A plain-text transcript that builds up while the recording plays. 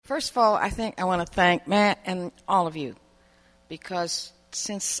First of all, I think I want to thank Matt and all of you, because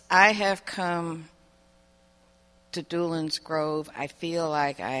since I have come to Doolin's Grove, I feel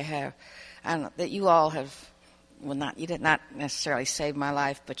like I don't know, that you all have, you did not necessarily save my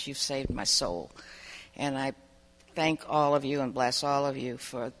life, but you've saved my soul. And I thank all of you and bless all of you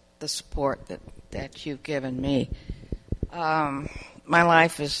for the support that you've given me. My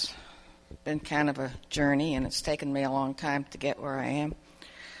life has been kind of a journey, and it's taken me a long time to get where I am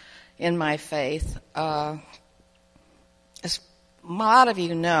in my faith. As a lot of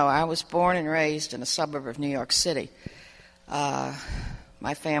you know, I was born and raised in a suburb of New York City. My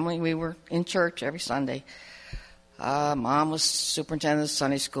family, we were in church every Sunday. Mom was superintendent of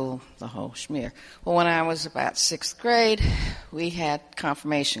Sunday school, the whole schmear. Well, when I was about 6th grade, we had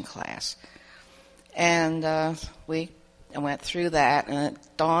confirmation class. And I went through that, and it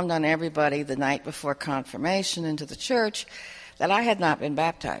dawned on everybody the night before confirmation into the church that I had not been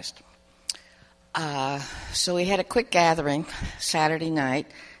baptized. So we had a quick gathering Saturday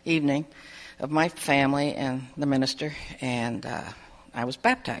evening of my family and the minister, and I was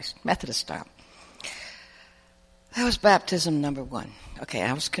baptized, Methodist style. That was baptism number 1. Okay,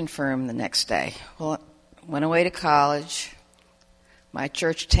 I was confirmed the next day. Well, went away to college. My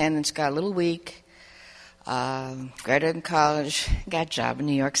church attendance got a little weak. Graduated in college, got a job in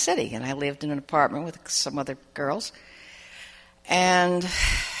New York City, and I lived in an apartment with some other girls. And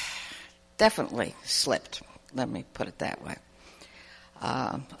definitely slipped, let me put it that way.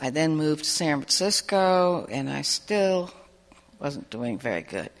 I then moved to San Francisco, and I still wasn't doing very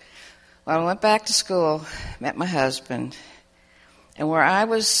good. Well, I went back to school, met my husband, and where I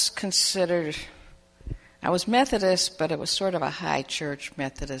was considered, I was Methodist, but it was sort of a high church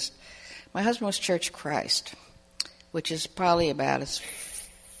Methodist. My husband was Church of Christ, which is probably about as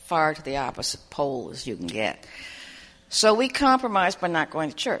far to the opposite pole as you can get. So we compromised by not going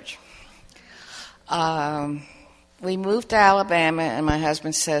to church. We moved to Alabama, and my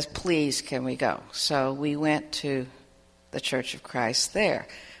husband says, please, can we go? So we went to the Church of Christ there.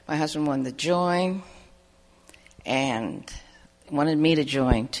 My husband wanted to join and wanted me to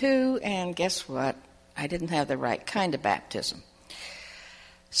join too, and guess what? I didn't have the right kind of baptism.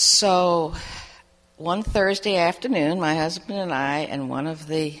 So one Thursday afternoon, my husband and I and one of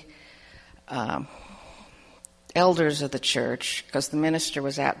the elders of the church, because the minister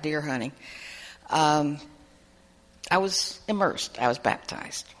was out deer hunting, I was immersed. I was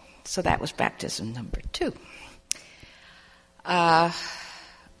baptized. So that was baptism number 2.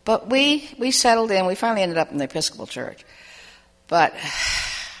 But we settled in. We finally ended up in the Episcopal Church. But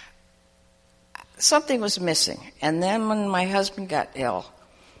something was missing. And then when my husband got ill,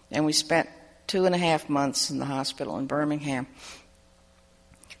 and we spent 2.5 months in the hospital in Birmingham,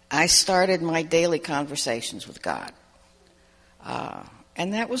 I started my daily conversations with God.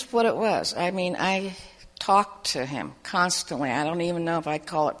 And that was what it was. I mean, I talked to him constantly. I don't even know if I'd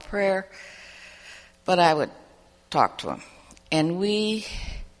call it prayer, but I would talk to him. And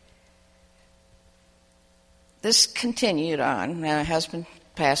this continued on. My husband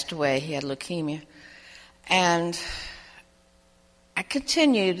passed away. He had leukemia. And I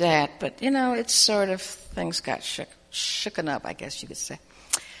continued that, but, it's sort of, things got shooken up, I guess you could say.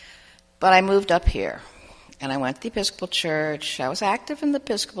 But I moved up here, and I went to the Episcopal Church. I was active in the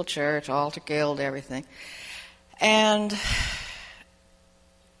Episcopal Church, altar guild, everything. And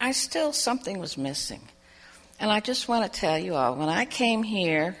something was missing. And I just want to tell you all, when I came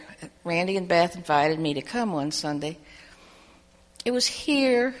here, Randy and Beth invited me to come one Sunday. It was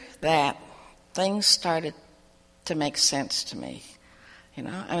here that things started to make sense to me.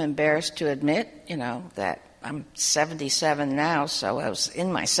 I'm embarrassed to admit, that I'm 77 now, so I was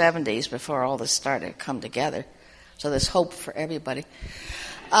in my 70s before all this started to come together. So there's hope for everybody.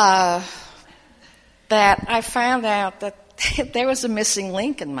 That I found out that there was a missing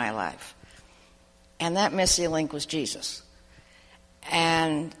link in my life. And that missing link was Jesus.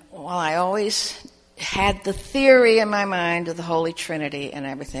 And while I always had the theory in my mind of the Holy Trinity and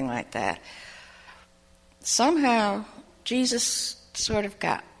everything like that, somehow Jesus sort of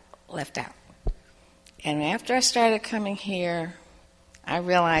got left out. And after I started coming here, I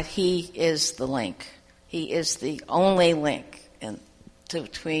realized he is the link. He is the only link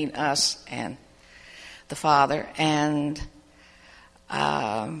between us and the Father. And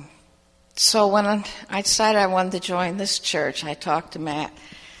so when I decided I wanted to join this church, I talked to Matt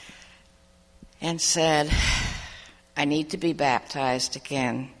and said, I need to be baptized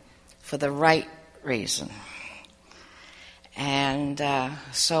again for the right reason. And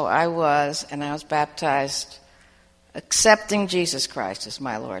so I was baptized accepting Jesus Christ as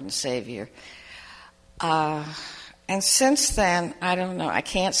my Lord and Savior. And And since then, I don't know, I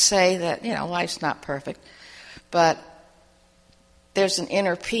can't say that, life's not perfect, but there's an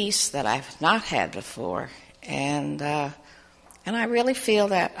inner peace that I've not had before. And I really feel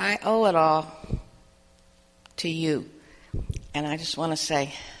that I owe it all to you. And I just want to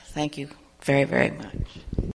say thank you very, very much.